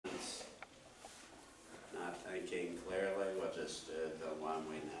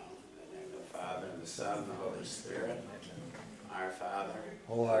the Son, and the Holy Spirit. Our Father,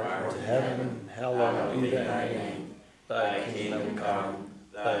 who art in heaven, hallowed be thy name. Thy kingdom come,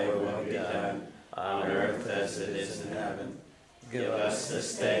 thy will be done, on earth as it is in heaven. Give us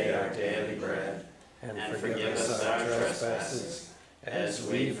this day our daily bread, and forgive us our trespasses, as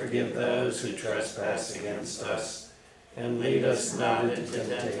we forgive those who trespass against us. And lead us not into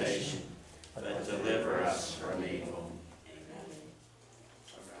temptation, but deliver us from evil.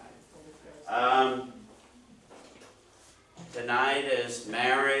 All right. Tonight is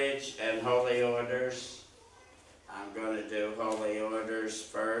marriage and holy orders. I'm going to do holy orders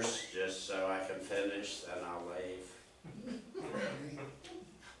first, just so I can finish, then I'll leave.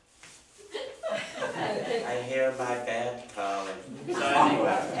 I hear my dad calling. So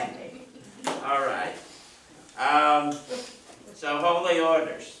anyway, all right. So holy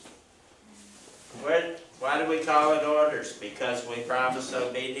orders. Why do we call it orders? Because we promise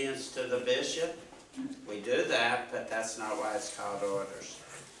obedience to the bishop. We do that, but that's not why it's called orders.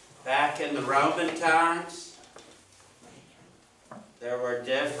 Back in the Roman times, there were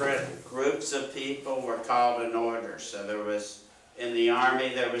different groups of people were called an order. So there was, in the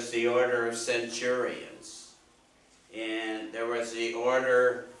army, there was the order of centurions. And there was the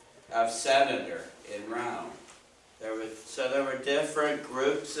order of senator in Rome. So there were different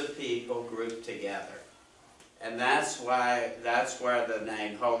groups of people grouped together. And that's where the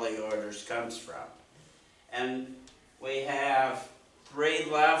name Holy Orders comes from. And we have 3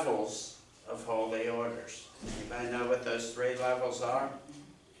 levels of holy orders. Anybody know what those 3 levels are?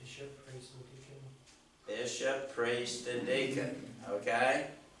 Bishop, priest, and deacon. Bishop, priest, and deacon. Okay?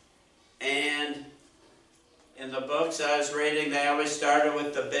 And in the books I was reading, they always started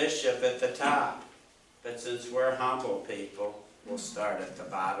with the bishop at the top. But since we're humble people, we'll start at the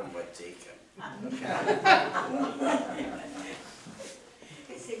bottom with deacon. Okay?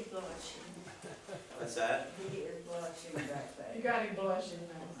 Is he blushing? What's that? He is blushing back there. You got him blushing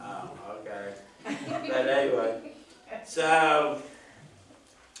now. Oh, okay. But anyway, so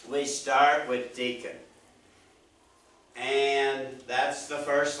we start with deacon. And that's the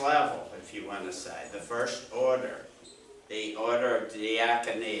first level, if you want to say. The first order. The order of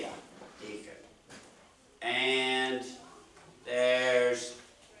diaconia, deacon. And there's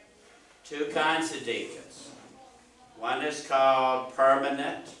 2 kinds of deacons. One is called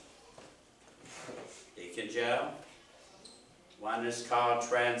permanent, Deacon Joe. One is called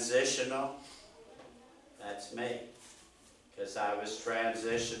transitional. That's me, because I was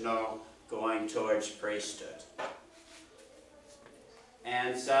transitional going towards priesthood.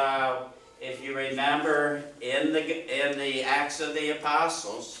 And so, if you remember, in the Acts of the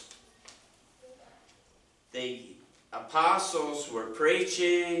Apostles were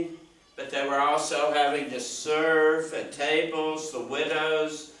preaching, but they were also having to serve at tables. The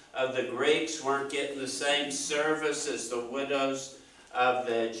widows of the Greeks weren't getting the same service as the widows of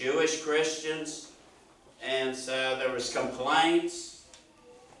the Jewish Christians. And so there was complaints.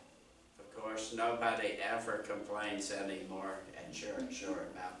 Of course, nobody ever complains anymore at church or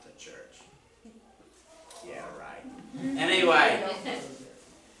about the church. Yeah, right. Anyway,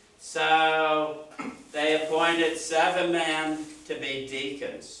 so they appointed 7 men to be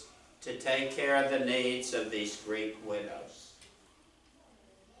deacons to take care of the needs of these Greek widows.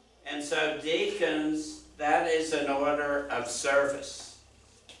 And so deacons, that is an order of service.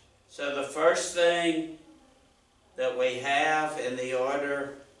 So the first thing that we have in the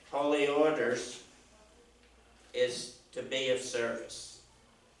order, holy orders, is to be of service.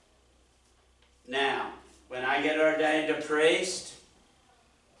 Now, when I get ordained a priest,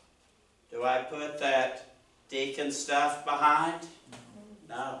 do I put that deacon stuff behind?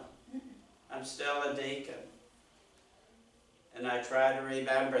 No. I'm still a deacon. And I try to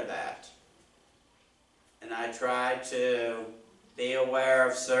remember that. And I try to be aware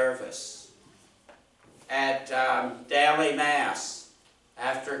of service. At daily Mass,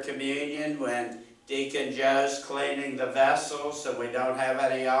 after communion, when Deacon Joe's cleaning the vessels and we don't have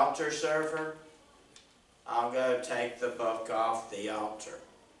any altar server, I'll go take the book off the altar.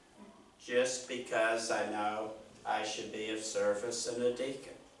 Just because I know I should be of service and a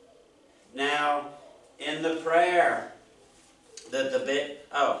deacon. Now, in the prayer,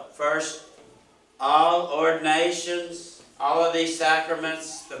 first, all ordinations, all of these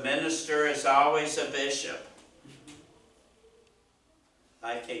sacraments, the minister is always a bishop.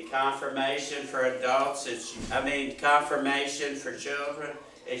 Like in confirmation for adults, confirmation for children,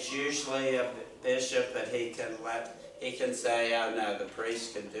 it's usually a bishop, but he can say, oh no, the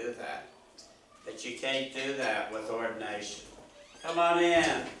priest can do that. But you can't do that with ordination. Come on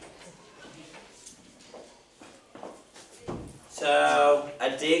in. So,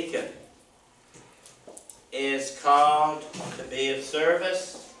 a deacon. is called to be of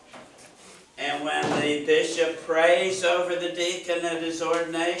service. And when the bishop prays over the deacon at his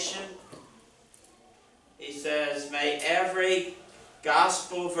ordination, he says, may every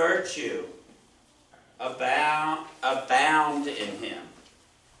gospel virtue abound in him.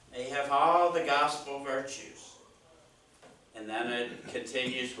 May he have all the gospel virtues. And then it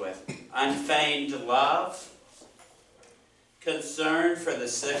continues with unfeigned love, concern for the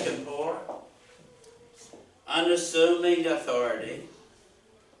sick and poor, unassuming authority,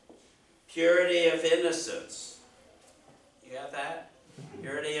 purity of innocence. You got that?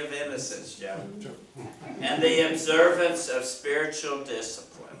 Purity of innocence, Joe. And the observance of spiritual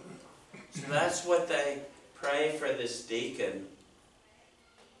discipline. So that's what they pray for this deacon.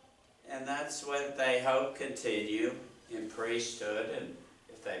 And that's what they hope continue in priesthood, and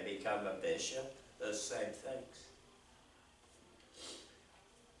if they become a bishop, those same things.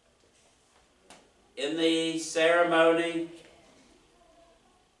 In the ceremony,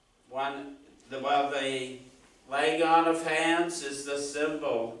 the laying on of hands is the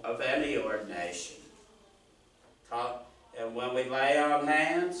symbol of any ordination. And when we lay on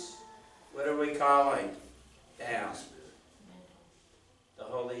hands, what are we calling down? The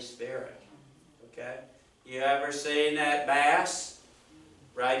Holy Spirit. Okay? You ever seen at Mass,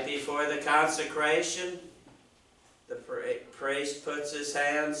 right before the consecration, the priest puts his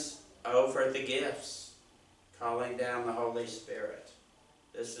hands over the gifts, calling down the Holy Spirit.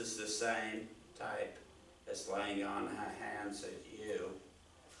 This is the same type as laying on hands at you.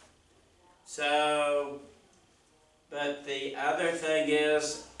 So, but the other thing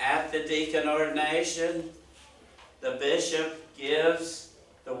is, at the deacon ordination, the bishop gives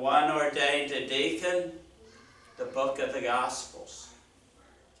the one ordained a deacon the book of the Gospels.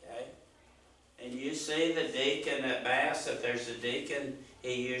 Okay? And you see the deacon at Mass, if there's a deacon,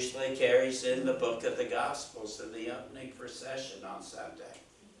 he usually carries in the book of the Gospels in the opening procession on Sunday.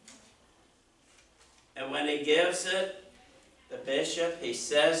 And when he gives it, the bishop, he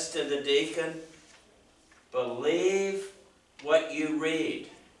says to the deacon, believe what you read.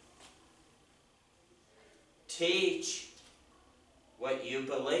 Teach what you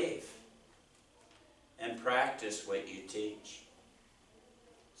believe. And practice what you teach.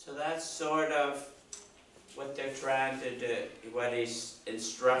 So that's sort of what they're trying to do, what he's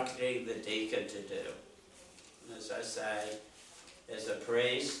instructing the deacon to do. And as I say, as a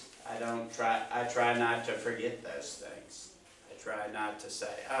priest, I try not to forget those things. I try not to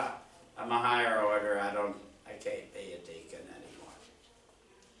say, I'm a higher order, I can't be a deacon anymore.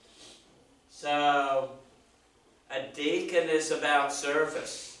 So, a deacon is about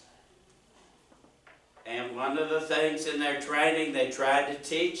service. And one of the things in their training, they try to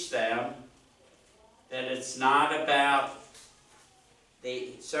teach them that it's not about the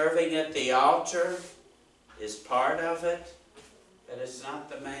serving at the altar is part of it, but it's not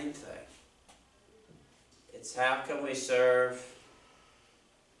the main thing. It's how can we serve.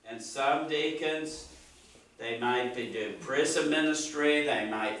 And some deacons, they might do prison ministry, they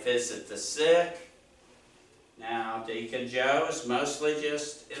might visit the sick. Now, Deacon Joe is mostly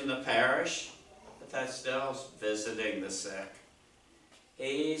just in the parish, but that's still visiting the sick.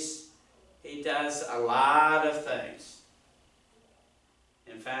 He does a lot of things.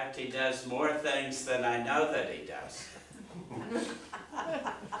 In fact, he does more things than I know that he does.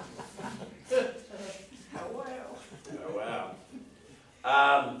 Oh,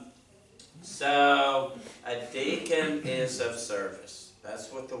 wow. So, a deacon is of service.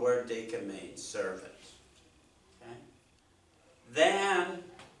 That's what the word deacon means, servant. Okay? Then,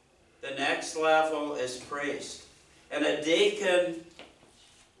 the next level is priest. And a deacon,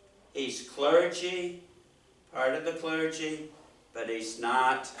 he's clergy, part of the clergy, but he's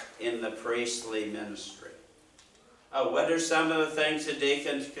not in the priestly ministry. Oh, what are some of the things a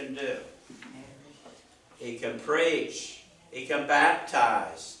deacon can do? He can preach. He can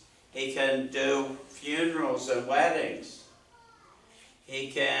baptize. He can do funerals and weddings. He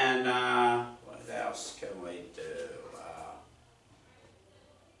can, what else can we do?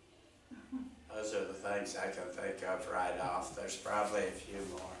 Those are the things I can think of right off. There's probably a few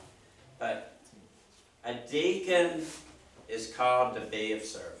more. But a deacon is called to be of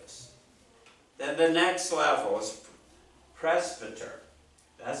service. Then the next level is presbyter.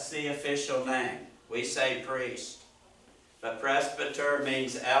 That's the official name. We say priest. But presbyter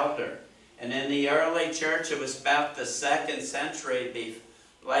means elder. And in the early church, it was about the 2nd century,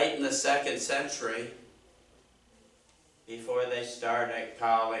 late in the 2nd century, before they started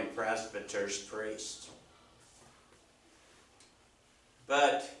calling presbyters priests.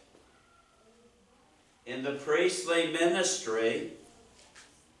 But in the priestly ministry,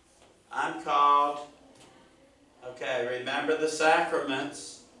 I'm called Okay, remember the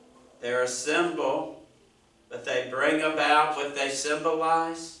sacraments. They're a symbol, but they bring about what they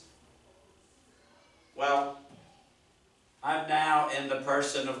symbolize. Well, I'm now in the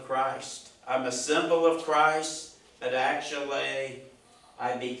person of Christ. I'm a symbol of Christ, but actually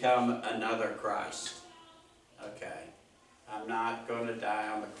I become another Christ. Okay, I'm not going to die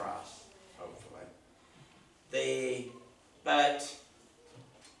on the cross, hopefully. But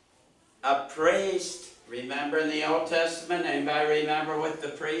a priest, remember in the Old Testament, anybody remember what the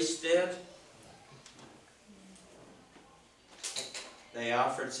priest did? They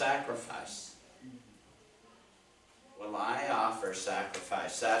offered sacrifice. Well, I offer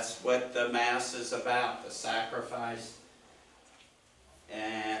sacrifice. That's what the Mass is about, the sacrifice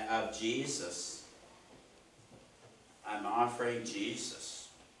of Jesus. I'm offering Jesus.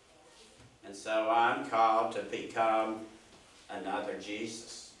 And so I'm called to become another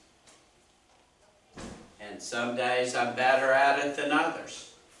Jesus. And some days I'm better at it than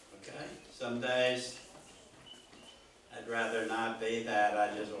others. Okay? Some days I'd rather not be that.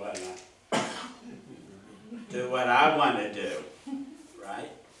 I just want to do what I want to do.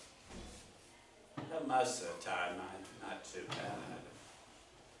 Right? But most of the time I'm not too bad at it.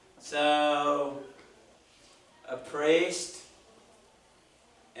 So, a priest,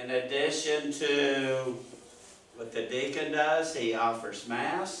 in addition to what the deacon does, he offers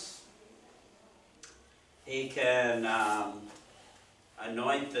Mass. He can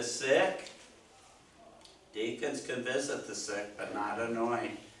anoint the sick. Deacons can visit the sick, but not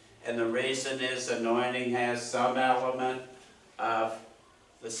anoint. And the reason is anointing has some element of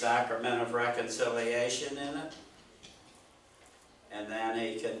the sacrament of reconciliation in it. And then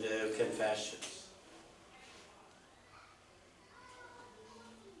he can do confessions.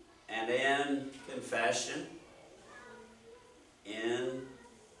 And in confession, in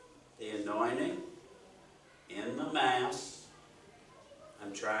the anointing, in the Mass,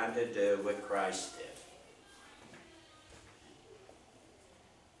 I'm trying to do what Christ did.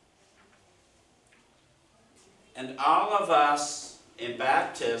 And all of us in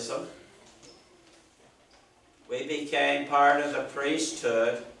baptism, we became part of the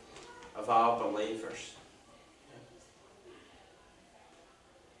priesthood of all believers.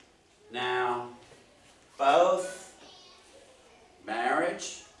 Now, both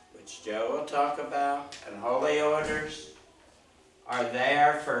marriage, which Joe will talk about, and holy orders are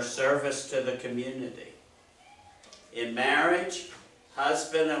there for service to the community. In marriage,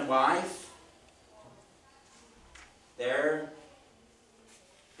 husband and wife, they're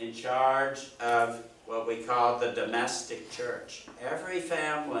in charge of what we call the domestic church. Every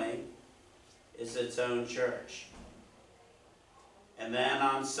family is its own church. And then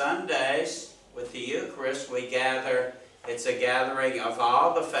on Sundays, with the Eucharist, we gather, it's a gathering of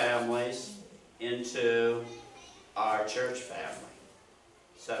all the families into our church family.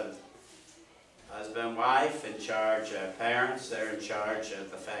 So, husband and wife in charge of parents, they're in charge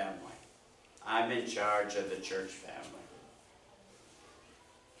of the family. I'm in charge of the church family.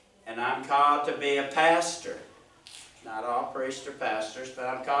 And I'm called to be a pastor. Not all priests are pastors, but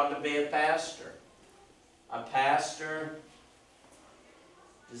I'm called to be a pastor. A pastor,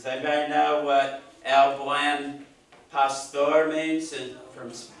 does anybody know what El Buen Pastor means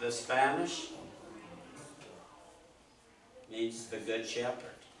from the Spanish? It means the good shepherd.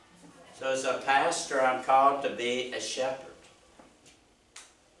 So as a pastor, I'm called to be a shepherd.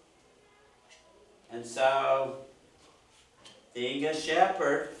 And so, being a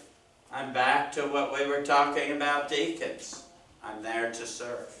shepherd, I'm back to what we were talking about deacons. I'm there to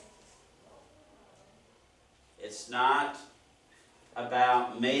serve. It's not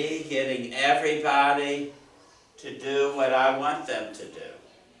about me getting everybody to do what I want them to do.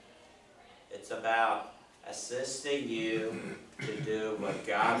 It's about assisting you to do what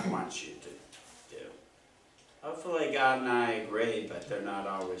God wants you to do. Hopefully God and I agree, but they're not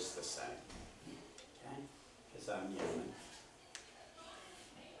always the same. Okay? Because I'm human.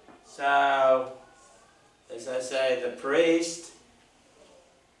 So, as I say, the priest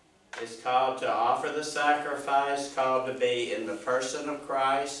is called to offer the sacrifice, called to be in the person of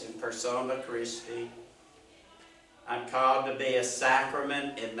Christ, in persona Christi. I'm called to be a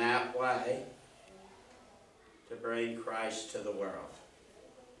sacrament in that way, to bring Christ to the world.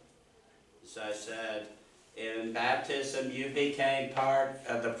 As I said, in baptism you became part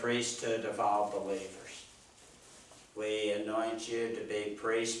of the priesthood of all believers. We anoint you to be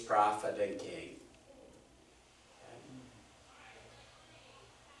priest, prophet, and king.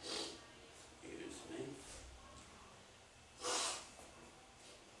 Excuse me.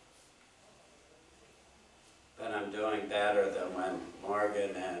 But I'm doing better than when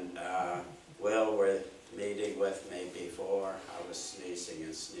Morgan and Will were meeting with me before. I was sneezing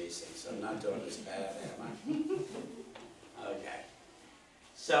and sneezing, so I'm not doing as bad, am I? Okay.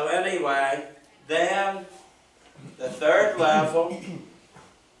 So anyway, then the third level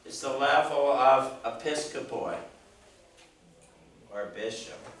is the level of episcopoi, or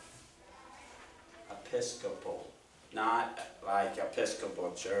bishop. Episcopal, not like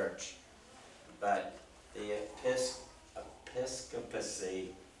Episcopal Church, but the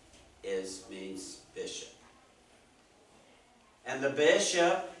episcopacy means bishop. And the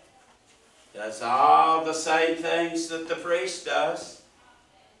bishop does all the same things that the priest does,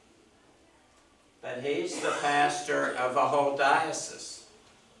 but he's the pastor of a whole diocese.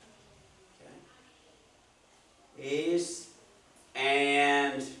 Okay.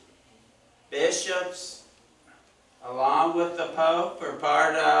 And bishops, along with the Pope, are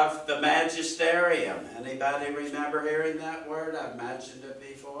part of the magisterium. Anybody remember hearing that word? I've mentioned it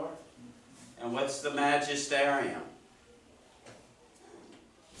before. And what's the magisterium?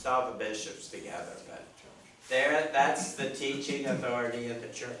 It's all the bishops together, but that's the teaching authority of the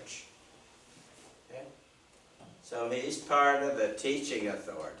church. Okay? So he's part of the teaching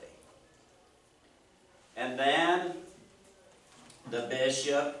authority. And then the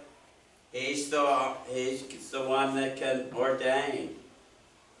bishop, he's the one that can ordain.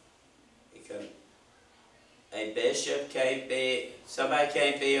 A bishop somebody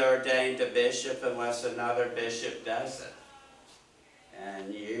can't be ordained a bishop unless another bishop does it.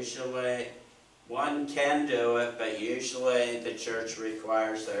 And usually, one can do it, but usually the church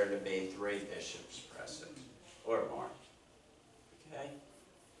requires there to be 3 bishops present, or more. Okay?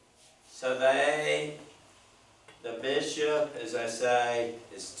 So the bishop, as I say,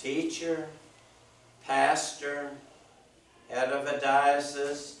 is teacher, pastor, head of a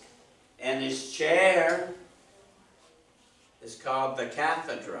diocese, and his chair is called the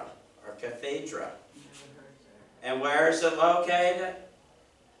cathedra, or cathedra. And where is it located?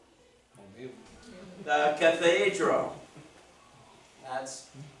 The cathedral.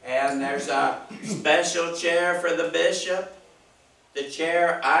 And there's a special chair for the bishop. The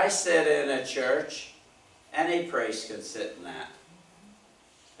chair I sit in a church, any priest can sit in that.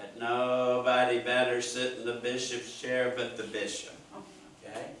 But nobody better sit in the bishop's chair but the bishop.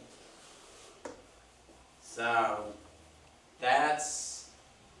 Okay? So, that's,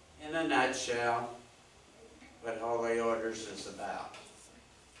 in a nutshell, what Holy Orders is about.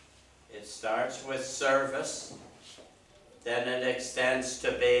 It starts with service, then it extends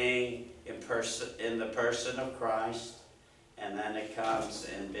to being in the person of Christ, and then it comes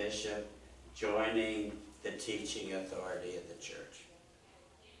in bishop joining the teaching authority of the church.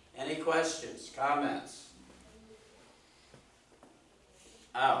 Any questions, comments?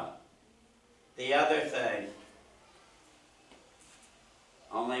 Oh, the other thing,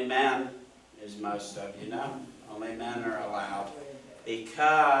 only men, as most of you know, only men are allowed,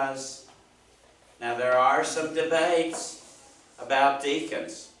 because now there are some debates about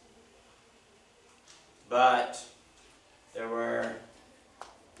deacons, but in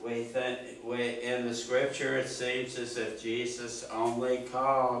the scripture it seems as if Jesus only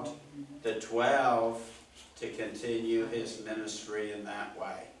called the 12 to continue his ministry in that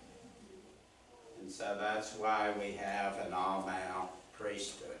way. And so that's why we have an all-male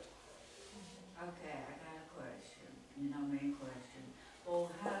priesthood. Okay, I got a question, main question.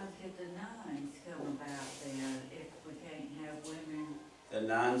 Well, how did the nuns come about then, if we can't have women? The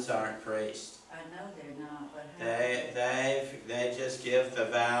nuns aren't priests. I know they're not, but how? They just give the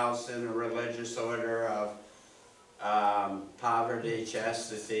vows in a religious order of poverty,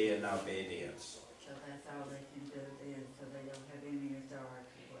 chastity, and obedience. So that's all they can do then, so they don't have any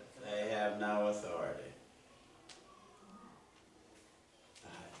authority whatsoever? They have no authority.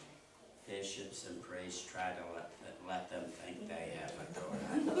 Bishops and priests try to let them think they have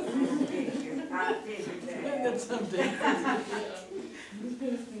authority. I figured that.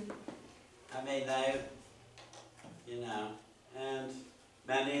 I mean, and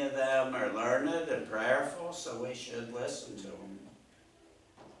many of them are learned and prayerful, so we should listen to them.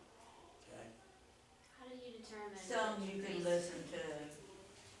 Okay. How do you determine? Some you can listen to.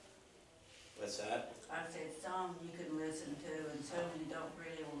 What's that? I said some you can listen to, and some you don't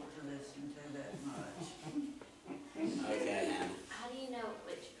really want to listen to that much. Okay, Hannah. How do you know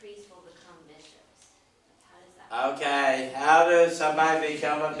which priests will become bishops? How does that Okay, how does somebody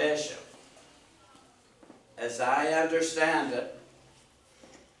become a bishop? As I understand it,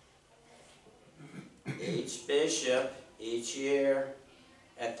 each bishop, each year,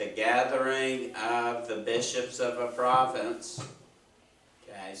 at the gathering of the bishops of a province,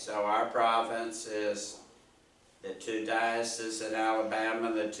 okay, so our province is the 2 dioceses in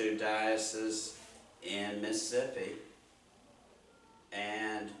Alabama, the 2 dioceses in Mississippi.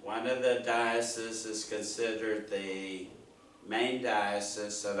 And one of the dioceses is considered the main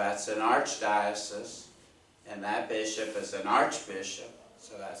diocese, so that's an archdiocese, and that bishop is an archbishop,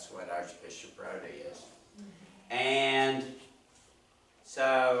 so that's what Archbishop Brody is. And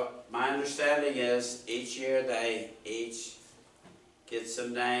so my understanding is each year they each get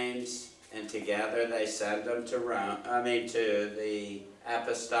some names, and together they send them to Rome, to the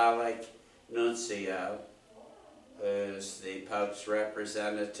Apostolic Nuncio, who's the Pope's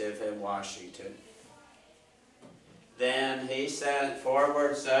representative in Washington. Then he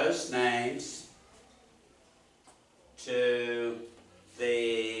forwards those names to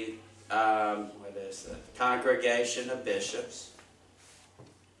the Congregation of Bishops.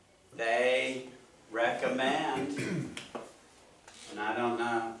 They recommend, and I don't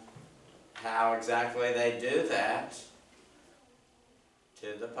know how exactly they do that,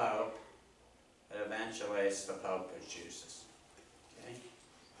 to the Pope, but eventually it's the Pope who chooses. Okay?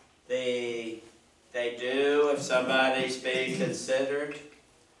 They do, if somebody's being considered,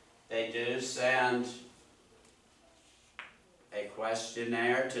 they do send a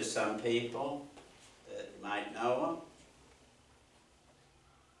questionnaire to some people that might know them.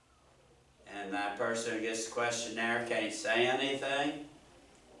 And that person who gets the questionnaire can't say anything.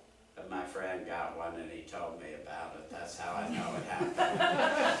 But my friend got one and he told me about it. That's how I know it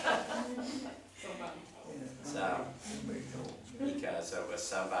happened. So, because it was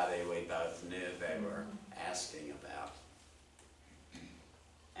somebody we both knew they were asking about.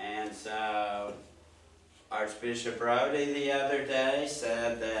 And so, Archbishop Brody the other day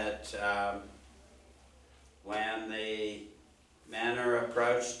said that when the men are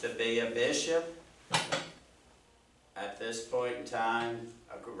approached to be a bishop, at this point in time,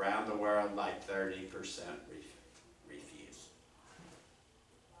 around the world, like 30% refuse.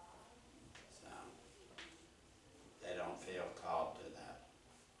 So, they don't feel called to that.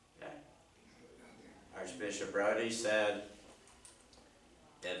 Okay? Archbishop Brody said,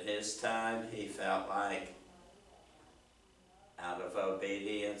 in his time, he felt like, out of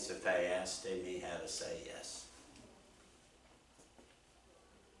obedience, if they asked him, he had to say yes.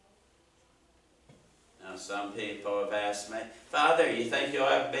 Now, some people have asked me, Father, you think you'll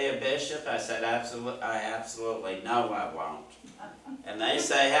ever be a bishop? I said, I absolutely know I won't. And they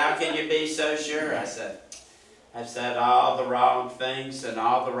say, how can you be so sure? I said, I've said all the wrong things in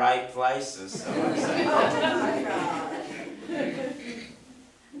all the right places. So I say, okay.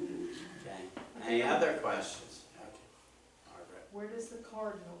 Any other questions? Okay. Margaret. Where does the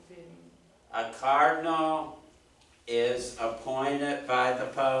cardinal fit in? A cardinal is appointed by the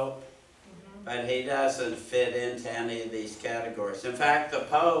Pope, but he doesn't fit into any of these categories. In fact, the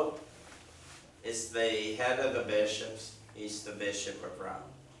Pope is the head of the bishops. He's the Bishop of Rome.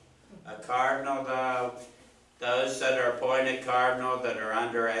 A cardinal, though, those that are appointed cardinal that are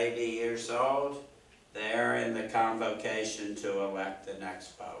under 80 years old, they're in the convocation to elect the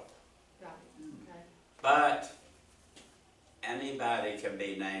next Pope. Got it, okay. But anybody can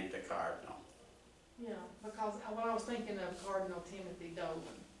be named a cardinal. Yeah, because what I was thinking of Cardinal Timothy Dolan.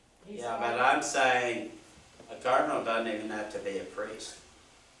 He's Yeah, but I'm saying a cardinal doesn't even have to be a priest.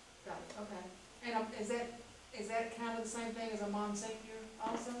 Got it, okay. And is that kind of the same thing as a Monsignor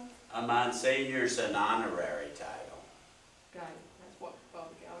also? A Monsignor's an honorary title. Got it, that's what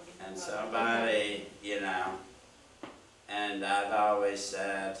public I'll get. And somebody, and I've always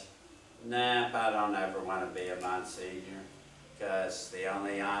said, nah, I don't ever want to be a Monsignor, because the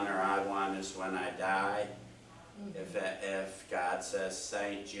only honor I want is when I die. If God says,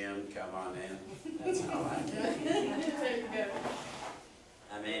 St. Jim, come on in, that's all I do. There you go.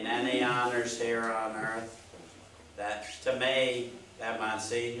 I mean, any honors here on earth, that, to me, that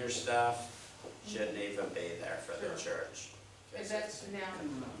Monsignor stuff shouldn't even be there for the church. Is that, now,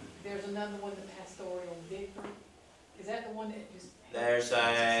 there's another one, the pastoral vicar. Is that the one that just? There's Is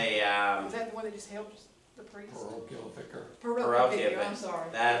that the one that just helps the priest? Parochial vicar. Parochial Parochial vicar, I'm sorry.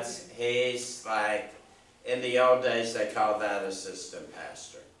 he's like, in the old days, they called that assistant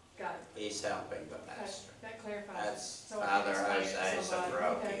pastor. Got it. He's helping the Okay, pastor. that clarifies it. That's So I can Father explain it to Jose is a somebody.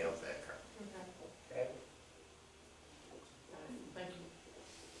 parochial Okay. vicar. Okay. Okay? Got it. Thank you.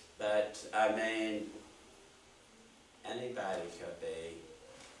 But, I mean, anybody could be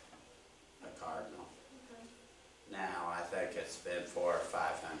a cardinal. Okay. Now, I think it's been 400 or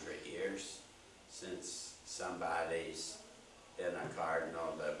 500 years since somebody's been a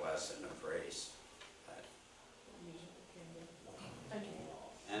cardinal that wasn't a priest. But Thank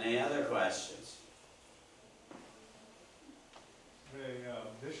you. any other questions?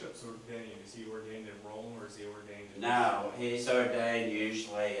 The bishop's ordained, is he ordained in Rome or is he ordained in? No, he's ordained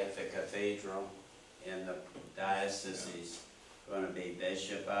usually at the cathedral in the diocese he's going to be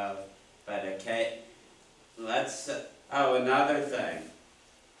bishop of. But okay, another thing.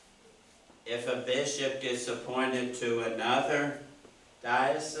 If a bishop gets appointed to another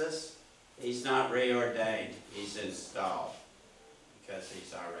diocese, he's not reordained, he's installed, because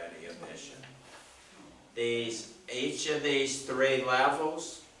he's already a bishop. Each of these 3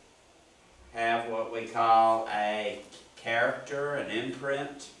 levels have what we call a character, an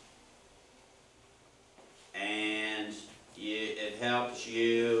imprint, and it helps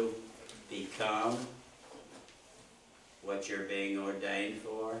you become what you're being ordained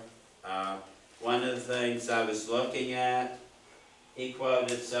for. One of the things I was looking at, he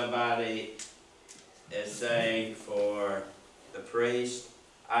quoted somebody as saying for the priest,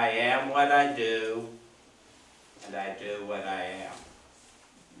 I am what I do, and I do what I am.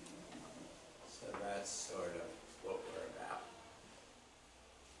 So that's sort of what we're about.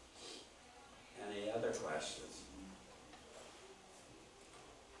 Any other questions?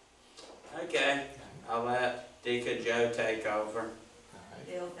 Okay, I'll let Deacon Joe take over.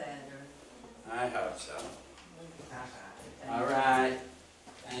 Feel better. I hope so. Bye-bye. All right.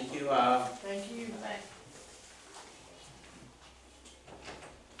 Thank you all. Thank you.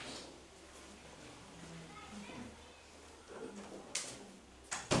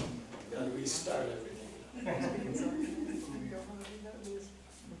 Gotta restart everything.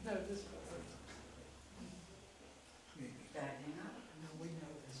 No, this. Starting up.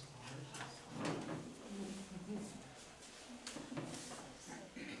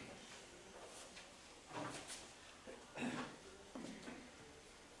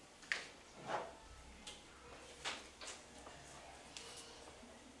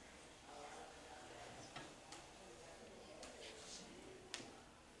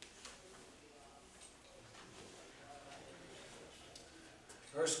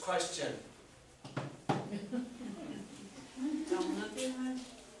 First question. Don't look at me.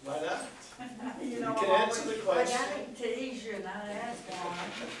 Why not? You You know, can I answer the always- question. I gotta tease you and I ask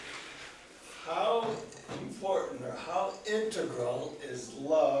one. How important or how integral is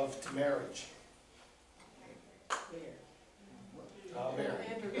love to marriage? How marriage?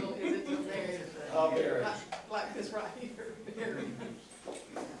 Integral is it to marriage? How marriage? Like this right here, very.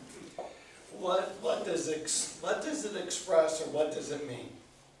 What does it express or what does it mean?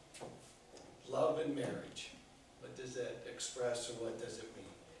 Love and marriage. What does that express or what does it mean?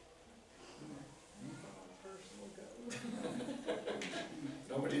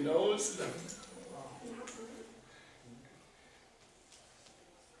 Nobody knows?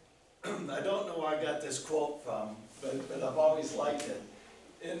 I don't know where I got this quote from, but I've always liked it.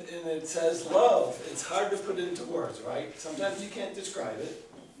 And it says, love, it's hard to put into words, right? Sometimes you can't describe it.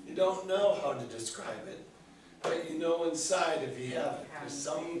 You don't know how to describe it. But you know inside if you have it. There's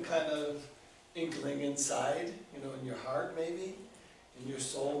some kind of inkling inside, you know, in your heart maybe, in your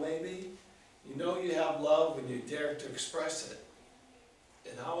soul maybe. You know you have love when you dare to express it.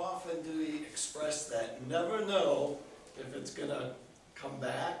 And how often do we express that? Never know if it's gonna come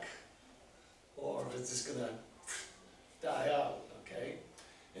back or if it's just gonna die out, okay?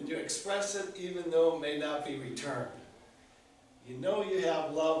 And you express it even though it may not be returned. You know you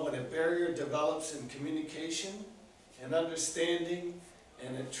have love when a barrier develops in communication and understanding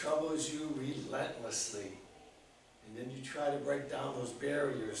and it troubles you relentlessly. And then you try to break down those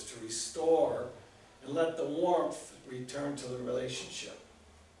barriers to restore and let the warmth return to the relationship.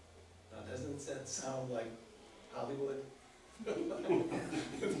 Now, doesn't that sound like Hollywood?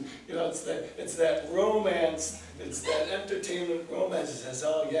 You know, it's that romance, it's that entertainment romance that says,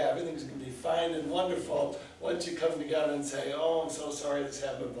 oh yeah, everything's gonna be fine and wonderful once you come together and say, oh, I'm so sorry this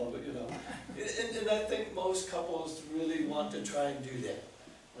happened, but you know. And I think most couples really want to try and do that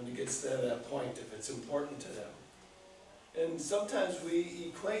when it gets to that point, if it's important to them. And sometimes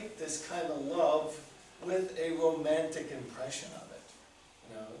we equate this kind of love with a romantic impression of it.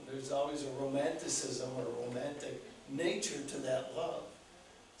 You know, there's always a romanticism or a romantic nature to that love.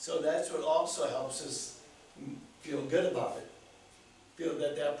 So that's what also helps us feel good about it. Feel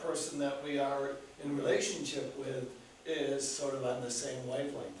that that person that we are in relationship with is sort of on the same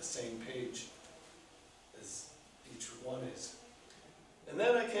wavelength, the same page as each one is. And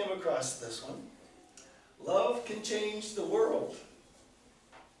then I came across this one. Love can change the world.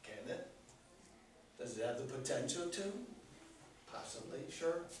 Can it? Does it have the potential to? Possibly,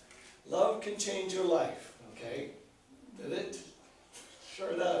 sure. Love can change your life, okay? Did it?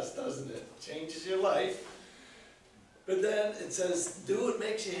 Sure does, doesn't it? Changes your life. But then it says, do what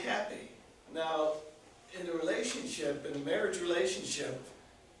makes you happy. Now, in a relationship, in a marriage relationship,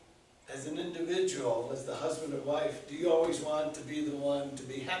 as an individual, as the husband or wife, do you always want to be the one to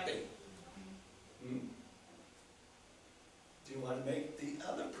be happy? Hmm? Do you want to make the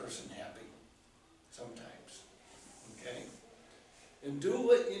other person happy? Sometimes. Okay? And do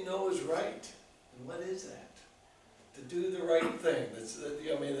what you know is right. And what is that? To do the right thing.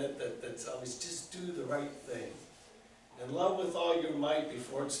 That's always just do the right thing. And love with all your might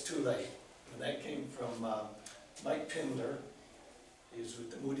before it's too late. And that came from Mike Pinder. He was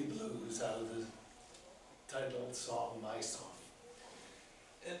with the Moody Blues out of the titled song, My Song.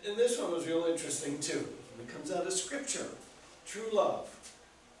 And this one was real interesting too. It comes out of Scripture. True love.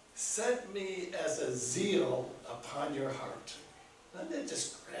 Set me as a zeal upon your heart. Doesn't that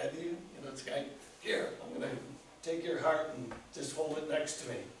just grab you? You know, it's like, here, I'm going to take your heart and just hold it next to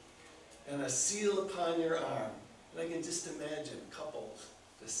me. And a seal upon your arm. And I can just imagine couples,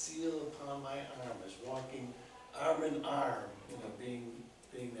 the seal upon my arm is walking arm in arm, you know,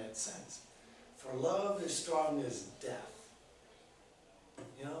 being that sense. For love is strong as death.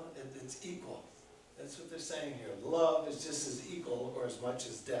 You know, it's equal. That's what they're saying here. Love is just as equal or as much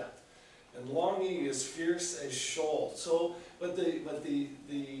as death. And longing is fierce as Sheol. So what the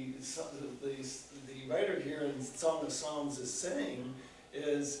writer here in Song of Songs is saying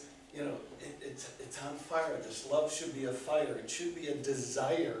is, you know, it's on fire. This love should be a fire. It should be a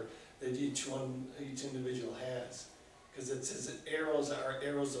desire that each individual has. Because it says that arrows are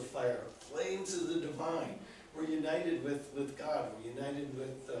arrows of fire, flames of the divine. We're united with God. We're united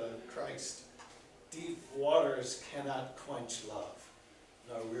with Christ. Deep waters cannot quench love,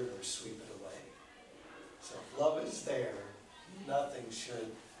 nor rivers sweep it away. So if love is there, nothing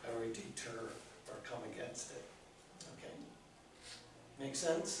should ever deter or come against it. Okay? Make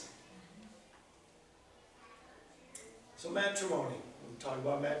sense? So matrimony. We talk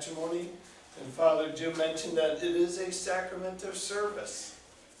about matrimony, and Father Jim mentioned that it is a sacrament of service.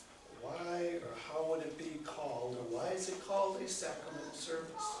 Why or how would it be called, or why is it called a sacrament of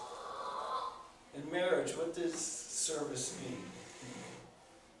service? In marriage, what does service mean?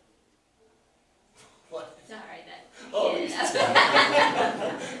 What? Sorry, that. Oh,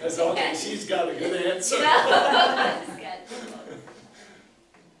 as long as she's got a good answer. That's good.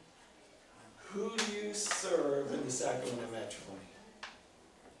 Who do you serve in the sacrament of matrimony?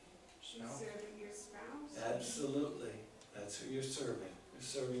 You serving your spouse? Absolutely. That's who you're serving. You're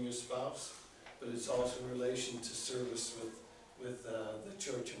serving your spouse, but it's also in relation to service with the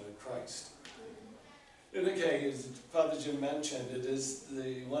church and with Christ. And okay, as Father Jim mentioned, it is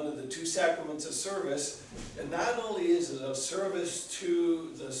one of the two sacraments of service, and not only is it a service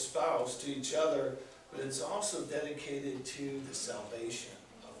to the spouse, to each other, but it's also dedicated to the salvation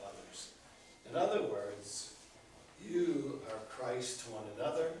of others. In other words, you are Christ to one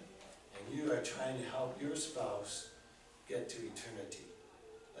another, and you are trying to help your spouse get to eternity.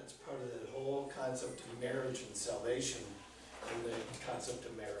 That's part of the whole concept of marriage and salvation, and the concept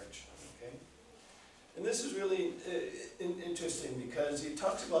of marriage. Okay? And this is really interesting because he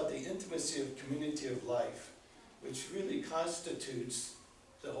talks about the intimacy of community of life, which really constitutes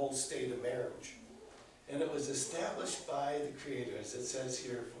the whole state of marriage. And it was established by the Creator, as it says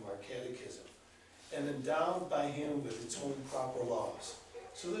here from our catechism, and endowed by Him with its own proper laws.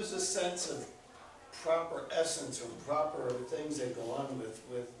 So there's a sense of proper essence or proper things that go on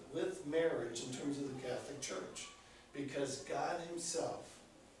with marriage in terms of the Catholic Church, because God Himself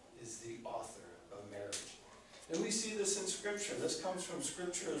is the author of marriage. And we see this in Scripture. This comes from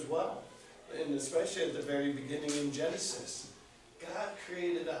Scripture as well, and especially at the very beginning in Genesis. God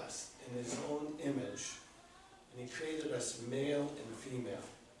created us in His own image, and He created us male and female.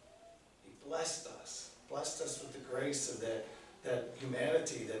 He blessed us with the grace of that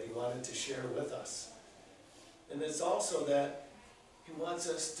humanity that He wanted to share with us. And it's also that He wants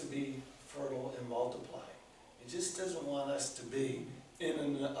us to be fertile and multiply. He just doesn't want us to be in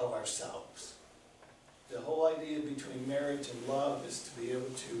and of ourselves. The whole idea between marriage and love is to be able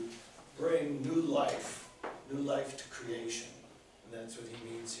to bring new life to creation. And that's what He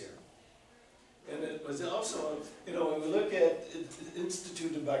means here. And it was also, you know, when we look at it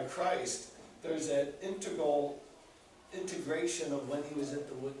instituted by Christ, there's that integration of when He was at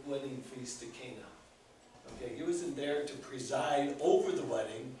the wedding feast at Cana. Okay, He wasn't there to preside over the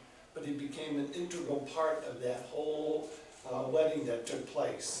wedding, but He became an integral part of that whole wedding that took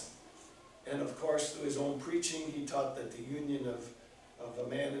place. And of course, through His own preaching, He taught that the union of a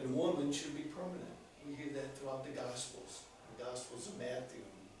man and a woman should be permanent. We hear that throughout the Gospels of Matthew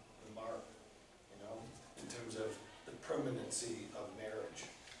and Mark, you know, in terms of the permanency of marriage.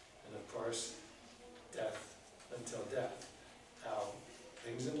 And of course, death until death. Now,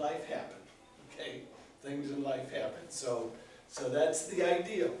 things in life happen, okay? Things in life happen. So that's the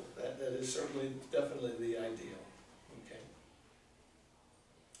ideal. That is certainly, definitely the ideal. Okay.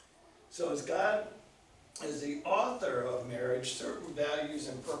 So as God, as the author of marriage, certain values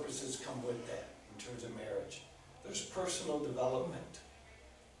and purposes come with that in terms of marriage. There's personal development.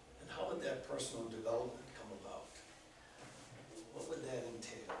 And how would that personal development come about? What would that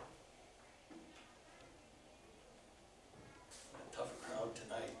entail? A tough crowd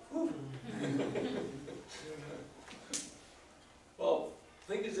tonight. Well,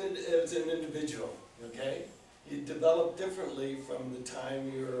 think as an individual, okay? You develop differently from the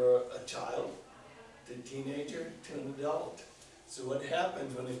time you're a child, to a teenager, to an adult. So what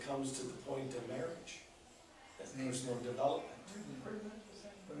happens when it comes to the point of marriage? That's personal development.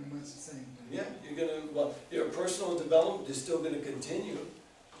 Pretty much the same. Yeah, you're gonna, well, your personal development is still gonna continue,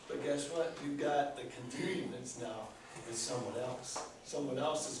 but guess what? You've got the continuance now with someone else. Someone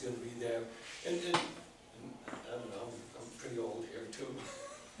else is gonna be there. And I don't know, I'm pretty old here too.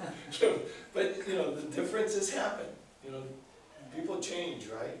 But, you know, the differences happen. You know, people change,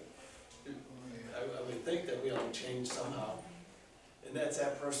 right? I would think that we all change somehow. And that's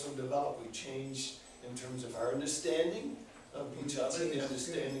that personal development. We change in terms of our understanding of each other, the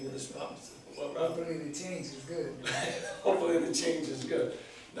understanding of the spouse. Well, Hopefully the change is good. hopefully the change is good.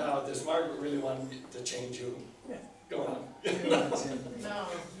 Now, does Margaret really want to change you? Yeah. Go on. No,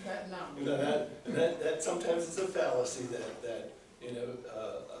 You know, that sometimes is a fallacy that you know,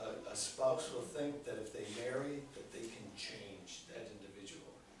 a spouse will think that if they marry, that they can change that individual.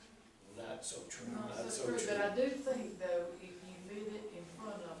 Not so true, no, not so so true, true. but I do think though, if you did it in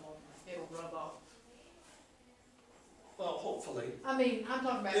front of them, it'll rub off. Well, hopefully. I mean, I'm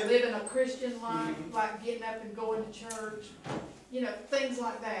talking about Yeah. living a Christian life, Mhm. like getting up and going to church, you know, things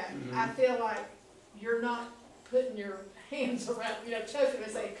like that. Mhm. I feel like you're not putting your hands around, you know, choking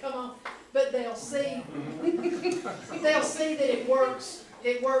and saying, come on, but they'll see, they'll see that it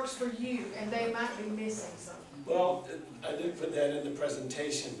works for you, and they might be missing something. Well, I didn't put that in the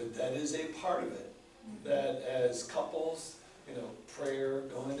presentation, but that is a part of it. That as couples, you know, prayer,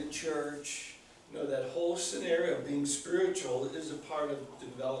 going to church, you know, that whole scenario of being spiritual is a part of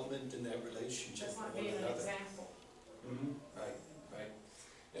development in that relationship Just with like one being an another. example. Right, right.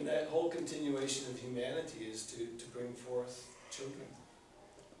 And that whole continuation of humanity is to bring forth children.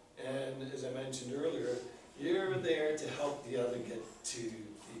 And as I mentioned earlier, you're there to help the other get to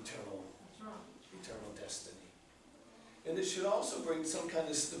eternal That's right. eternal destiny. And it should also bring some kind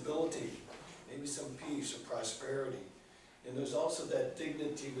of stability, maybe some peace or prosperity. And there's also that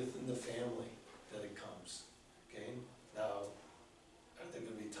dignity within the family that it comes. Okay? Now, are there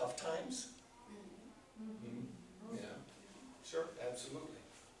going to be tough times? Yeah. Sure, absolutely.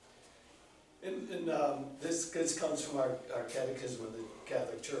 And this comes from our catechism of the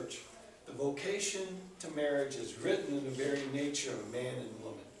Catholic Church. The vocation to marriage is written in the very nature of man and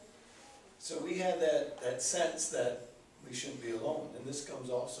woman. So we have that sense that we shouldn't be alone. And this comes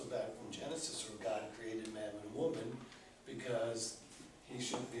also back from Genesis, where God created man and woman because he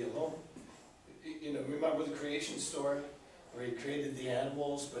shouldn't be alone. You know, remember the creation story where he created the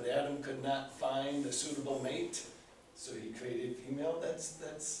animals, but Adam could not find a suitable mate, so he created female.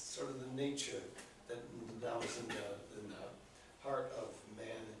 That's sort of the nature that is in the heart of man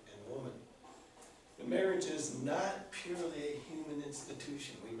and woman. And marriage is not purely a human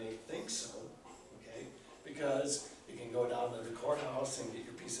institution. We may think so, okay? Because you can go down to the courthouse and get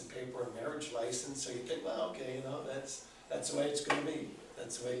your piece of paper, a marriage license, so you think, well, okay, you know, that's the way it's going to be.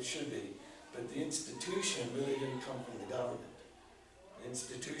 That's the way it should be. But the institution really didn't come from the government. The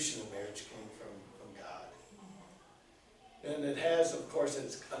institution of marriage came from God. And it has, of course,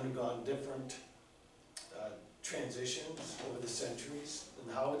 it's undergone different transitions over the centuries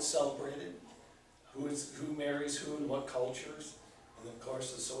and how it's celebrated, who marries who in what cultures, and of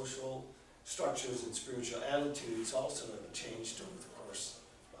course the social structures and spiritual attitudes also have changed over the course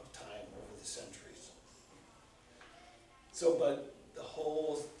of time, over the centuries. So, but the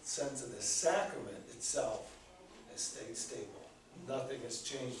whole sense of the sacrament itself has stayed stable. Nothing has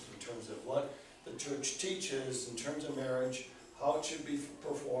changed in terms of what the church teaches in terms of marriage, how it should be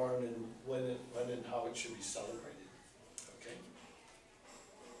performed, and when and how it should be celebrated. Okay?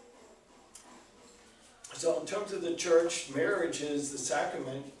 So in terms of the church, marriage is the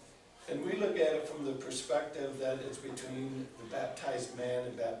sacrament, and we look at it from the perspective that it's between the baptized man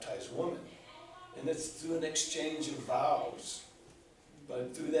and baptized woman. And it's through an exchange of vows.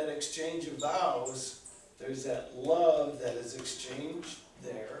 But through that exchange of vows, there's that love that is exchanged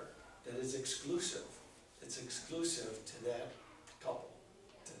there that is exclusive. It's exclusive to that couple,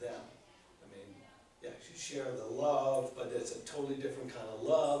 to them. I mean, yeah, you share the love, but it's a totally different kind of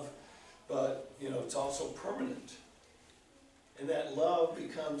love. But, you know, it's also permanent. And that love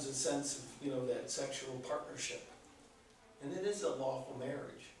becomes a sense of, you know, that sexual partnership. And it is a lawful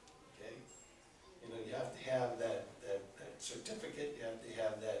marriage, okay? You know, you have to have that certificate, you have to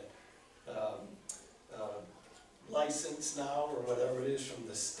have that license now, or whatever it is from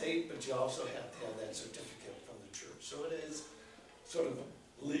the state, but you also have to have that certificate from the church. So it is sort of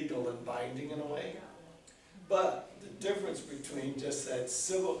legal and binding in a way. But the difference between just that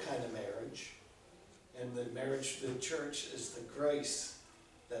civil kind of marriage and the marriage to the church is the grace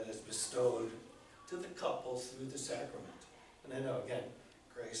that is bestowed to the couple through the sacrament. And I know, again,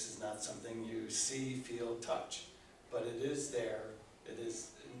 grace is not something you see, feel, touch, but it is there, it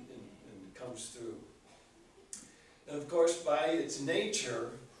is, and it comes through. And of course, by its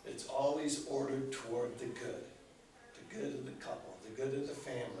nature, it's always ordered toward the good of the couple, the good of the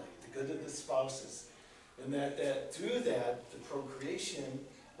family, the good of the spouses. And that through that, the procreation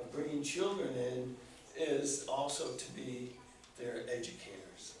of bringing children in is also to be their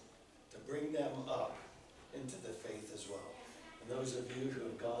educators, to bring them up into the faith as well. And those of you who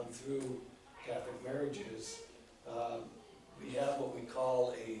have gone through Catholic marriages, we have what we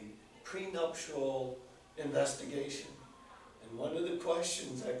call a prenuptial investigation. And one of the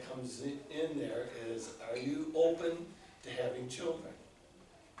questions that comes in there is, are you open to having children?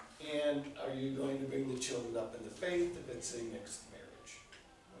 And are you going to bring the children up in the faith if it's a mixed marriage?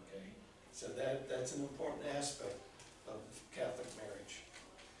 Okay, so that's an important aspect of Catholic marriage.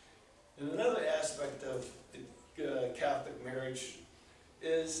 And another aspect of the Catholic marriage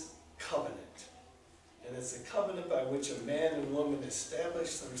is covenant. And it's the covenant by which a man and woman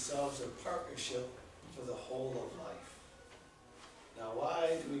establish themselves in partnership for the whole of life. Now,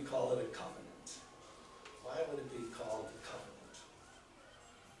 why do we call it a covenant? Why would it be called a covenant?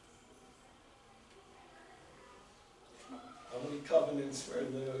 How many covenants were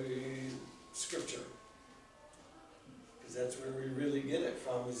in the scripture? Because that's where we really get it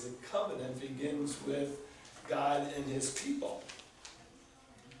from, is the covenant begins with God and his people.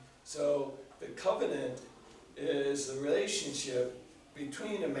 So the covenant is the relationship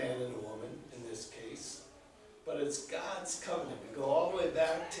between a man and a woman, in this case, but it's God's covenant. We go all the way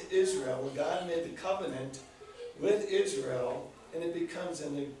back to Israel, when God made the covenant with Israel, and it becomes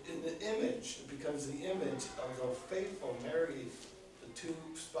in the image. It becomes the image of the faithful married, the two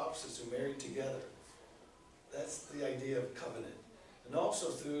spouses who married together. That's the idea of covenant. And also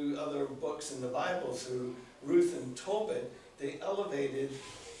through other books in the Bible, through Ruth and Tobit, they elevated,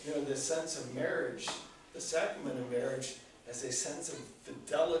 the sense of marriage, the sacrament of marriage, as a sense of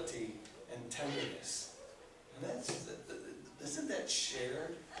fidelity and tenderness. And isn't that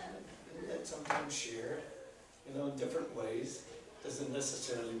shared? Isn't that sometimes shared, in different ways? Doesn't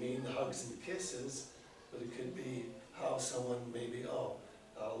necessarily mean the hugs and kisses, but it could be how someone maybe, I'll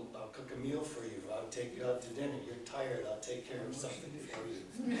cook a meal for you, I'll take you out to dinner, you're tired, I'll take care of something for you.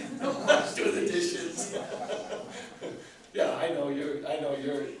 Do the dishes. Yeah, I know you're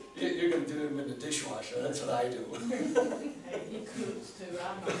gonna do them in the dishwasher, that's what I do. He cooks too,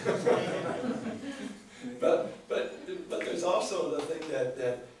 I'm not complaining. But there's also the thing that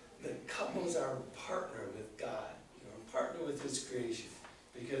the couples are partner with God, partner with his creation.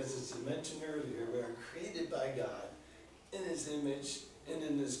 Because as I mentioned earlier, we are created by God in his image and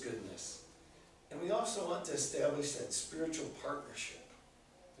in his goodness. And we also want to establish that spiritual partnership.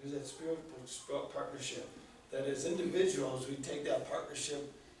 There's that spiritual partnership that as individuals we take that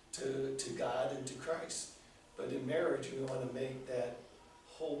partnership to God and to Christ. But in marriage we want to make that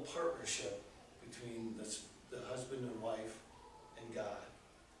whole partnership between the husband and wife and God.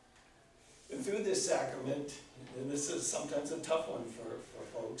 And through this sacrament, and this is sometimes a tough one for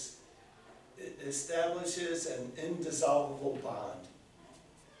folks, it establishes an indissoluble bond.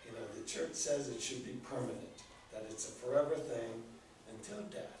 The church says it should be permanent, that it's a forever thing until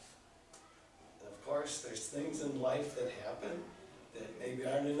death. And of course, there's things in life that happen that maybe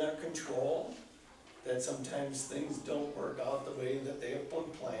aren't in our control, that sometimes things don't work out the way that they have been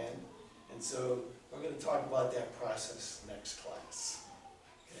planned. And so we're going to talk about that process next class.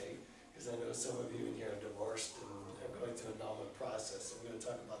 Okay? Because I know some of you in here are divorced and are going through a normal process. I'm going to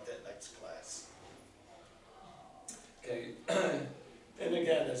talk about that next class. Okay. And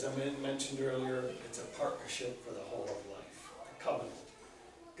again, as I mentioned earlier, it's a partnership for the whole of life, a covenant.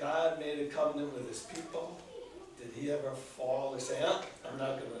 God made a covenant with his people. Did he ever fall or say, I'm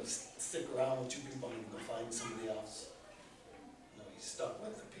not going to stick around with you people, I'm going to go find somebody else? No, he stuck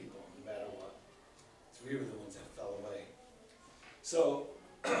with the people no matter what. So we were the ones that fell away. So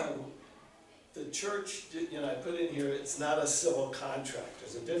the church, I put in here, it's not a civil contract.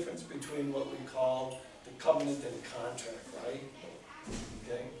 There's a difference between what we call the covenant and contract, right?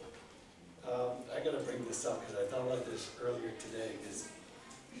 Okay, I got to bring this up because I thought about this earlier today. Because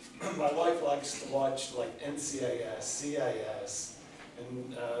my wife likes to watch like NCIS, CIS,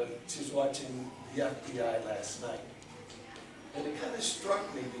 and she's watching the FBI last night. And it kind of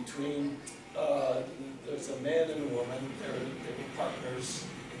struck me between, there's a man and a woman, they were partners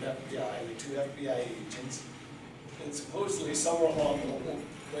in FBI, the two FBI agents, and supposedly somewhere along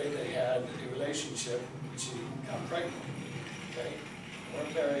the way they had a relationship, and she got pregnant, okay? They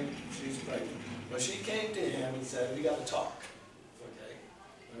weren't married, she's pregnant. Well, she came to him and said, we gotta talk, okay?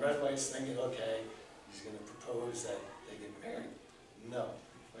 And right away he's thinking, okay, he's gonna propose that they get married. No,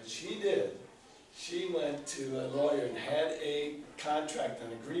 what she did, she went to a lawyer and had a contract,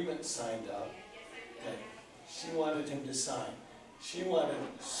 an agreement signed up that she wanted him to sign. She wanted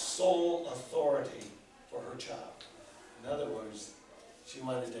sole authority for her child. In other words, she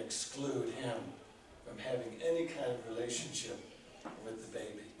wanted to exclude him from having any kind of relationship with the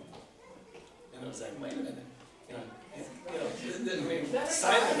baby. And it was like, wait a minute, I mean,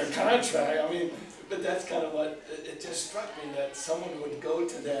 signing a contract, I mean, but that's kind of what, it just struck me that someone would go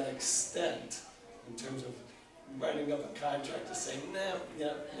to that extent in terms of writing up a contract to say, no,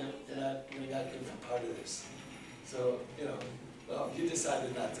 you're not even part of this. So, well, he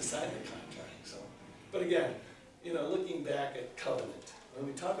decided not to sign the contract, so. But again, looking back at covenant, when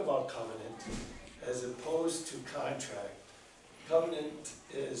we talk about covenant, as opposed to contract, covenant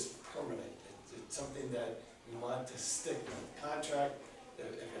is permanent. It's something that you want to stick with. Contract, if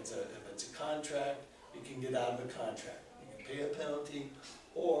it's a contract, you can get out of a contract. You can pay a penalty,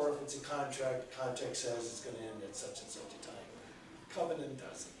 or if it's a contract, contract says it's going to end at such and such a time. Covenant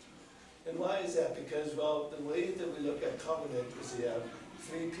doesn't. And why is that? Because, well, the way that we look at covenant is you have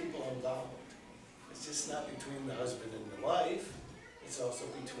three people involved. It's just not between the husband and the wife, it's also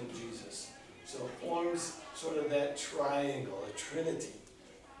between Jesus. So it forms sort of that triangle, a trinity.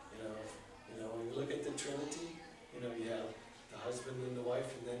 When you look at the Trinity, you have the husband and the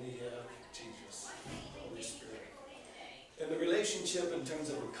wife, and then you have Jesus, the Holy Spirit. And the relationship in terms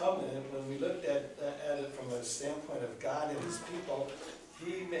of a covenant, when we looked at it from a standpoint of God and His people,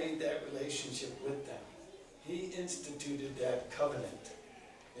 He made that relationship with them. He instituted that covenant.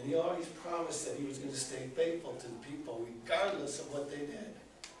 And He always promised that He was going to stay faithful to the people regardless of what they did.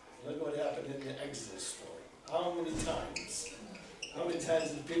 Look what happened in the Exodus story. How many times? How many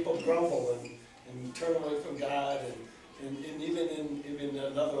times did people grumble and turn away from God? And even in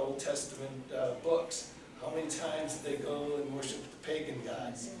other Old Testament books, how many times did they go and worship the pagan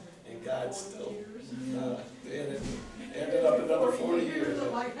gods? And God still ended up another 40 years.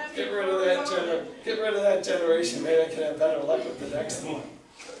 Get rid of that generation. Maybe I can have better luck with the next one.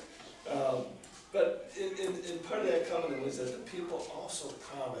 But in part of that covenant was that the people also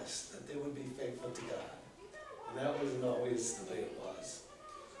promised that they would be faithful to God. And that wasn't always the way it was.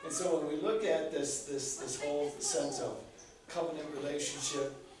 And so when we look at this whole sense of covenant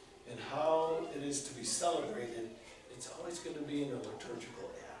relationship and how it is to be celebrated, it's always going to be in a liturgical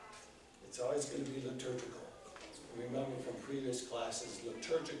act. It's always going to be liturgical. Remember from previous classes,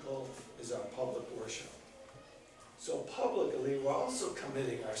 liturgical is our public worship. So publicly, we're also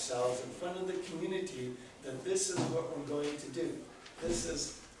committing ourselves in front of the community that this is what we're going to do. This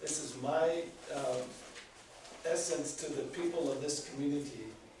is my essence to the people of this community,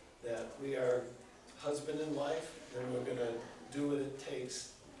 that we are husband and wife, and we're going to do what it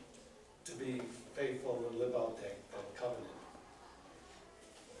takes to be faithful and live out that covenant.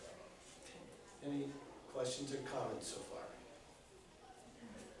 Any questions or comments so far?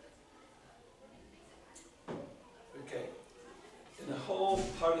 Okay. And the whole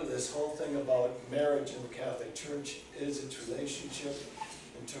part of this whole thing about marriage in the Catholic Church is its relationship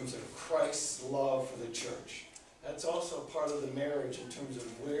in terms of Christ's love for the church. That's also part of the marriage in terms of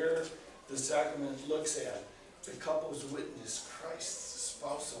where the sacrament looks at the couple's witness, Christ's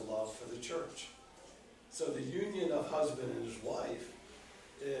spousal love for the church. So the union of husband and his wife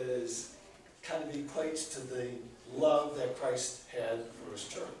is kind of equates to the love that Christ had for his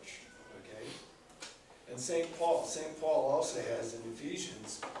church. Okay? And St. Paul also has in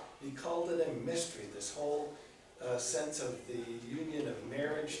Ephesians, he called it a mystery, this whole sense of the union of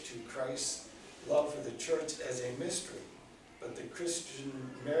marriage to Christ's love for the church as a mystery. But the Christian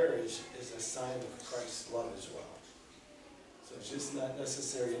marriage is a sign of Christ's love as well. So it's just not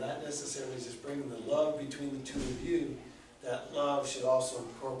necessarily just bringing the love between the two of you. That love should also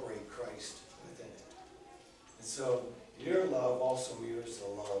incorporate Christ within it. And so your love also mirrors the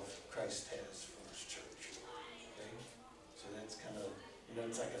love Christ has for his church. Okay? So that's kind of,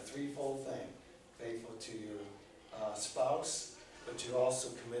 it's like a threefold thing. Faithful to your spouse, but you're also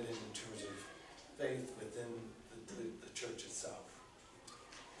committed in terms of faith within the church itself.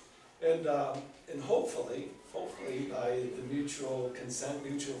 And hopefully by the mutual consent,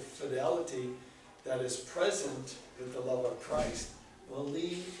 mutual fidelity that is present with the love of Christ, will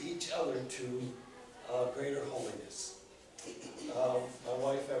lead each other to greater holiness. My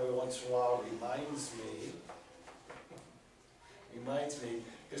wife every once in a while reminds me,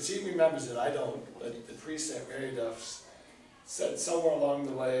 because she remembers it, I don't, but the priest that married us said somewhere along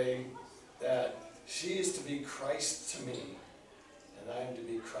the way that she is to be Christ to me, and I am to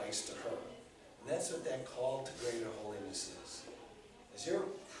be Christ to her. And that's what that call to greater holiness is. As you're,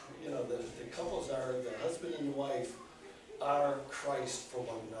 the couples are, the husband and the wife are Christ for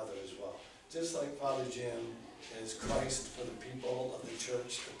one another as well. Just like Father Jim is Christ for the people of the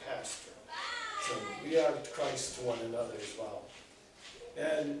church, the pastor. So we are Christ to one another as well.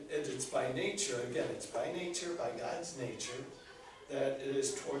 And it's by nature, again, it's by nature, by God's nature, that it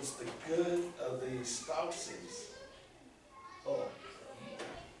is towards the good of the spouses. Oh,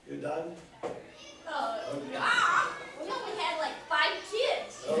 you're done? Okay. We only had like 5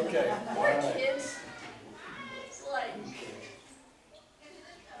 kids. Okay. 4 kids. It's like.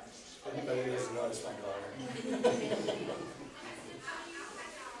 Anybody doesn't know, it's my daughter.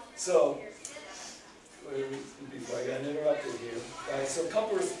 So, before I got interrupted here, so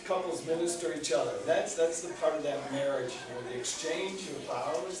couples minister each other. That's the part of that marriage. The exchange of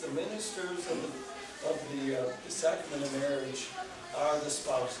vows. The ministers of the sacrament of marriage are the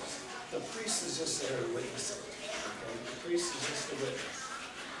spouses. The priest is just there to witness it. Okay? The priest is just a witness.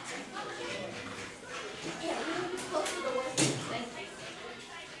 Yeah, we were close to the work. Thank you.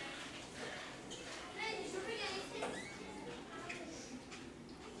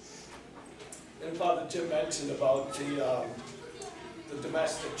 And Father Jim mentioned about the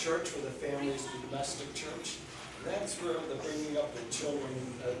domestic church, where the family is the domestic church. And that's where the bringing up of children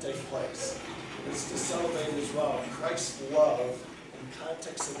take place. It's to celebrate as well Christ's love in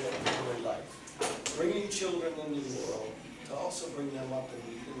context of their family life. Bringing children into the world to also bring them up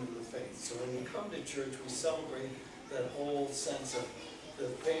into the faith. So when we come to church, we celebrate that whole sense of the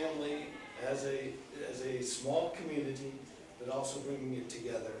family as a small community, but also bringing it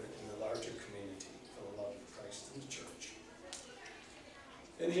together in the larger community for the love of Christ and the church.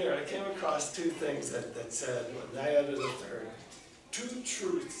 And here I came across 2 things that said, and I added a third, 2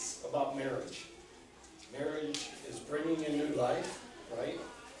 truths about marriage. Marriage is bringing in new life, right?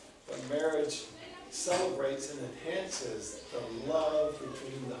 But marriage celebrates and enhances the love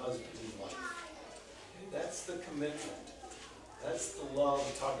between the husband and wife. Okay, that's the commitment. That's the love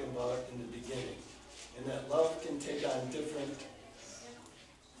we're talking about in the beginning. And that love can take on different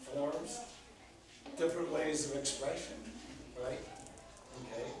forms, different ways of expression, right?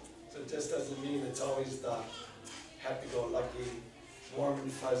 Okay? So it just doesn't mean it's always the happy-go-lucky, warm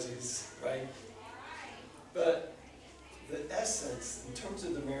and fuzzies, right? But the essence, in terms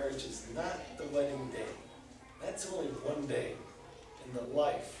of the marriage, is not the wedding day. That's only one day in the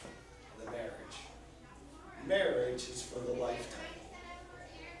life of the marriage. Marriage is for the lifetime.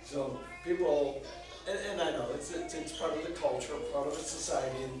 So people, and I know it's part of the culture, part of the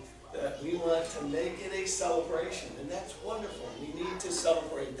society, that we want to make it a celebration, and that's wonderful. We need to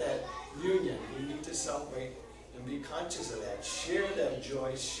celebrate that union. We need to celebrate and be conscious of that. Share that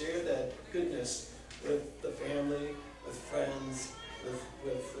joy, share that goodness with the family, with friends,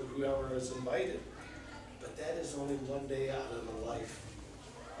 with whoever is invited. But that is only one day out of the life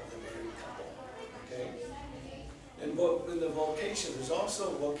of the married couple, okay? And in the vocation, there's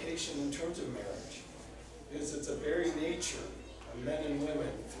also a vocation in terms of marriage, because it's a very nature of men and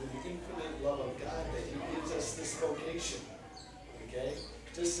women, through the infinite love of God, that He gives us this vocation, okay?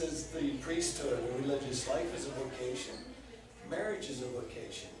 Just as the priesthood or religious life is a vocation, marriage is a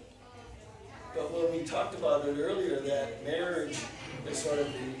vocation. But when we talked about it earlier, that marriage is sort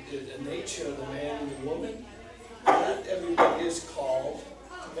of the nature of the man and the woman, not everybody is called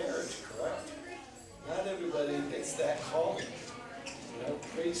to marriage, correct? Not everybody gets that calling. You know,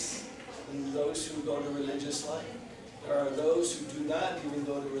 priests and those who go to religious life. There are those who do not even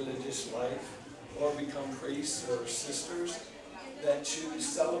go to religious life or become priests or sisters that choose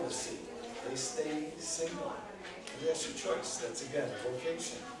celibacy. They stay single. And that's your choice. That's, again, a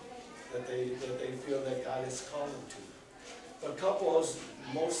vocation that they feel that God is calling to. But couples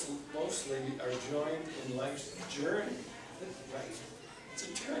mostly are joined in life's journey, right? It's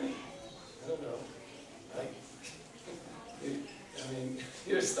a journey. I don't know, right? I mean,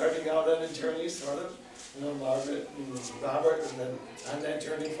 you're starting out on a journey, sort of. You know, Margaret and Robert, and then on that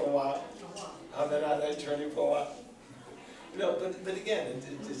journey for a while. I've been on that journey for a while. You know, but again,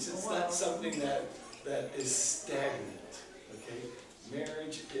 it's just not something that is stagnant, okay?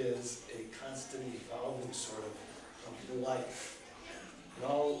 Marriage is a constant evolving sort of life. And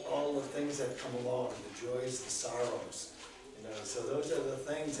all the things that come along, the joys, the sorrows. You know, so those are the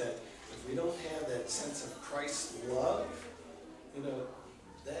things that if we don't have that sense of Christ's love you know,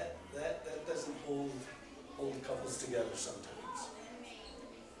 that doesn't hold couples together sometimes.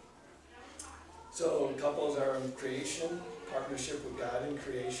 So couples are in creation, partnership with God in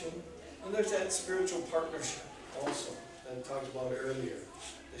creation, and there's that spiritual partnership also that I talked about earlier.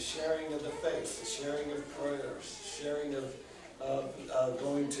 The sharing of the faith, the sharing of prayers, sharing of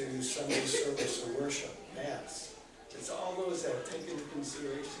going to Sunday service or worship, Mass. It's all those that take into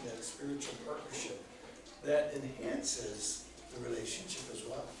consideration that spiritual partnership that enhances the relationship as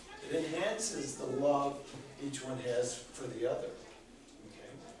well. It enhances the love each one has for the other.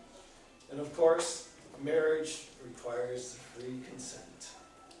 Okay? And of course, marriage requires free consent.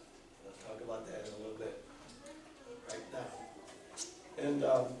 I'll talk about that in a little bit right now. And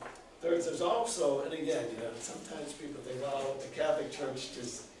there's also, and again, you know, sometimes people think, well, the Catholic Church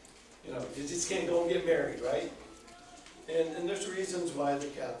just, you know, you just can't go and get married, right? And there's reasons why the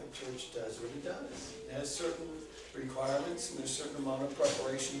Catholic Church does what it does. It has certain requirements and there's a certain amount of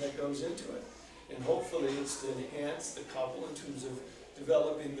preparation that goes into it. And hopefully it's to enhance the couple in terms of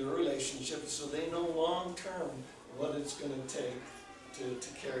developing their relationship so they know long term what it's going to take to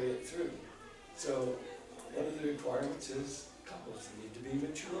carry it through. So one of the requirements is couples need to be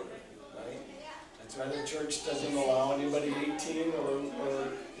mature, right? That's why the church doesn't allow anybody 18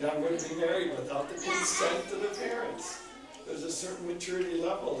 or younger to be married without the consent of the parents. There's a certain maturity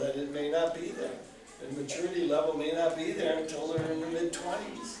level that it may not be there. The maturity level may not be there until they're in the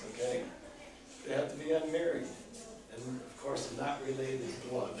mid-20s, okay? They have to be unmarried. And of course, not related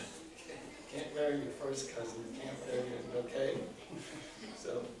blood. Can't marry your first cousin, can't marry your, okay?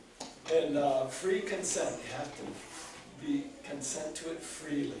 So, and free consent, you have to consent to it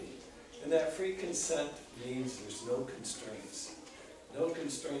freely. And that free consent means there's no constraints. No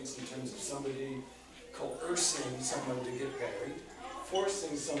constraints in terms of somebody coercing someone to get married,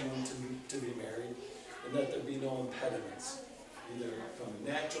 forcing someone to be married, and that there be no impediments, either from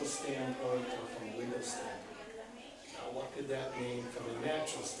a natural standpoint or from a legal standpoint. Now, what could that mean from a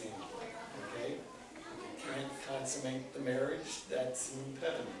natural standpoint? Okay? If you can't consummate the marriage, that's an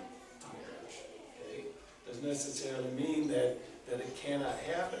impediment to marriage. Okay? Doesn't necessarily mean that it cannot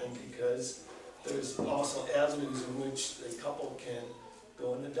happen, because there's also avenues in which the couple can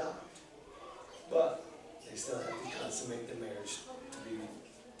go and adopt. But they still have to consummate the marriage to be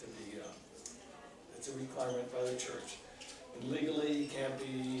it's a requirement by the church. And legally, you can't be,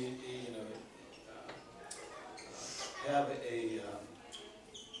 you know, have a,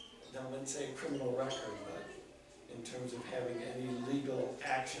 I wouldn't say a criminal record, but in terms of having any legal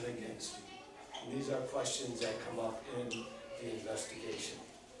action against you. And these are questions that come up in the investigation.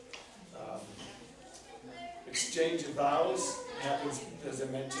 Exchange of vows happens, as I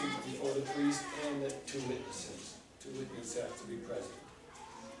mentioned, before the priest and the two witnesses. Two witnesses have to be present.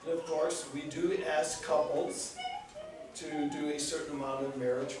 And of course, we do ask couples to do a certain amount of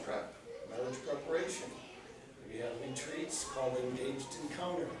marriage preparation. We have retreats called Engaged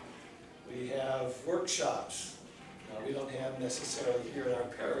Encounter. We have workshops. Now, we don't have necessarily here in our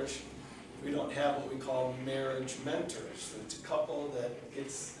parish, we don't have what we call marriage mentors. It's a couple that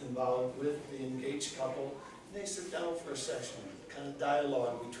gets involved with the engaged couple, and they sit down for a session, kind of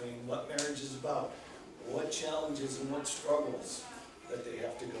dialogue between what marriage is about, what challenges and what struggles that they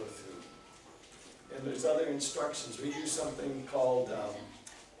have to go through. And there's other instructions. We use something called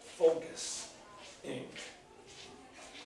Focus, Inc.